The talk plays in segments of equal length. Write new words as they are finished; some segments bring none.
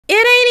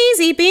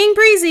easy being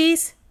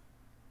Breezies.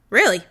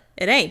 Really,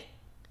 it ain't.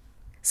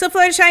 So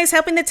Fluttershy is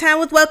helping the town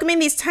with welcoming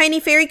these tiny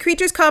fairy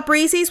creatures called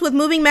Breezies with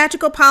moving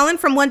magical pollen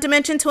from one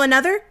dimension to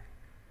another.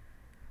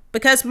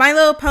 Because My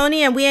Little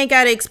Pony and we ain't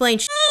gotta explain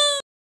shit.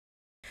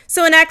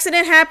 So an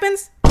accident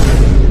happens.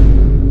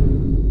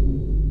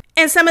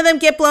 And some of them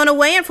get blown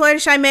away and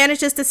Fluttershy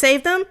manages to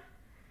save them.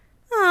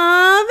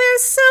 Aw, they're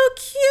so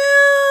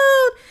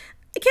cute.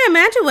 I can't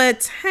imagine what a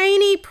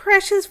tiny,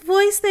 precious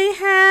voice they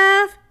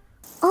have.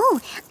 Oh,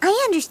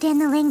 I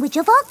understand the language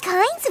of all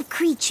kinds of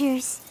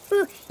creatures.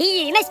 Ooh,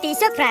 you must be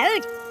so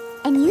proud.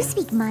 And you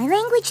speak my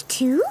language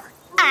too?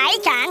 I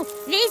can.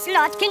 This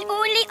lot can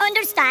only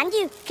understand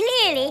you.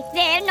 Clearly,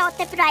 they're not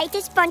the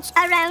brightest bunch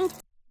around.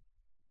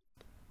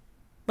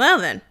 Well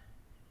then,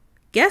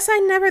 guess I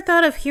never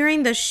thought of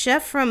hearing the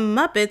chef from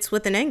Muppets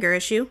with an anger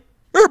issue.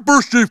 So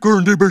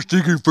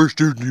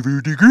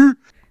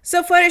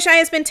Fluttershy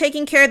has been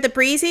taking care of the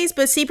Breezies,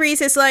 but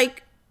Seabreeze is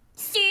like...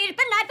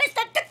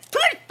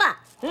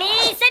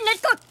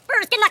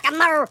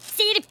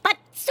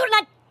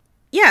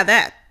 Yeah,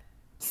 that.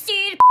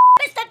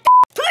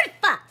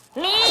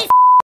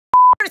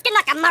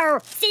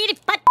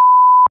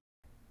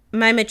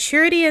 My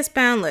maturity is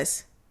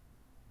boundless.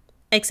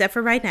 Except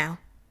for right now.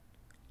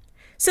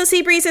 So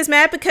Seabreeze is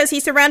mad because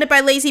he's surrounded by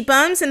lazy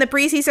bums and the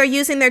Breezies are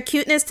using their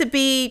cuteness to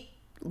be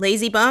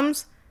lazy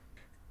bums.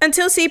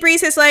 Until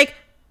Seabreeze is like,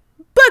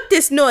 "Buck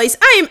this noise,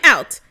 I am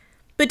out."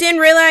 But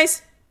didn't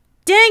realize,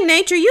 dang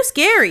nature, you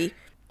scary.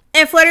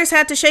 And Flutters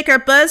had to shake her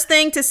buzz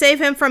thing to save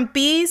him from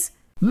bees.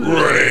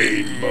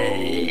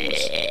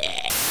 Rainbows.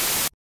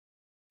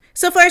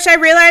 So Fluttershy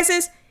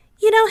realizes,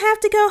 you don't have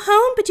to go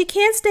home, but you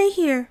can't stay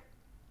here.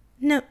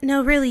 No,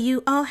 really,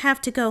 you all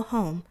have to go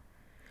home.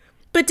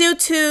 But due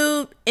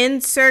to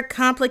insert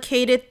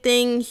complicated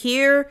thing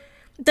here,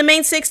 the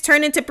main six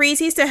turn into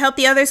Breezies to help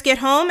the others get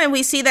home, and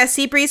we see that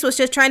Seabreeze was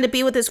just trying to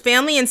be with his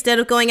family instead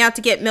of going out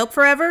to get milk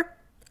forever.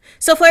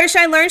 So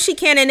Fluttershy learns she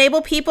can't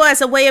enable people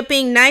as a way of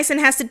being nice and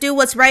has to do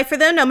what's right for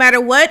them no matter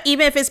what,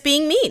 even if it's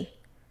being mean.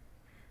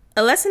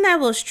 A lesson that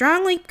will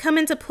strongly come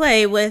into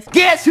play with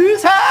Guess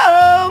Who's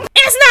Home?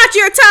 It's not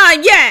your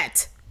time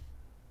yet!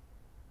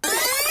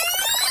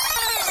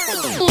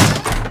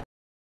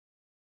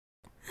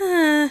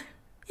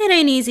 It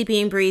ain't easy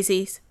being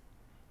Breezies.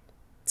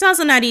 It's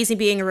also not easy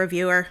being a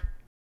reviewer.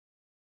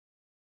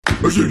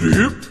 I said the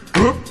hip,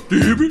 hop, the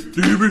hippie,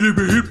 the hippie,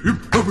 the hip,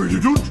 hip, hop, and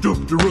you don't stop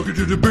the rocket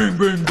to the bang,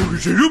 bang, boogie,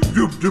 say yup,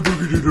 yup, the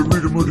boogie to the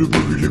rhythm of the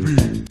boogie, the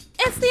beat.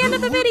 It's the end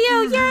of the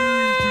video,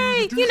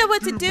 yay! You know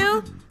what to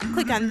do.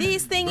 Click on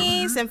these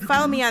thingies and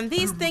follow me on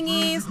these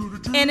thingies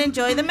and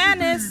enjoy the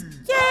madness.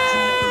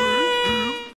 Yay!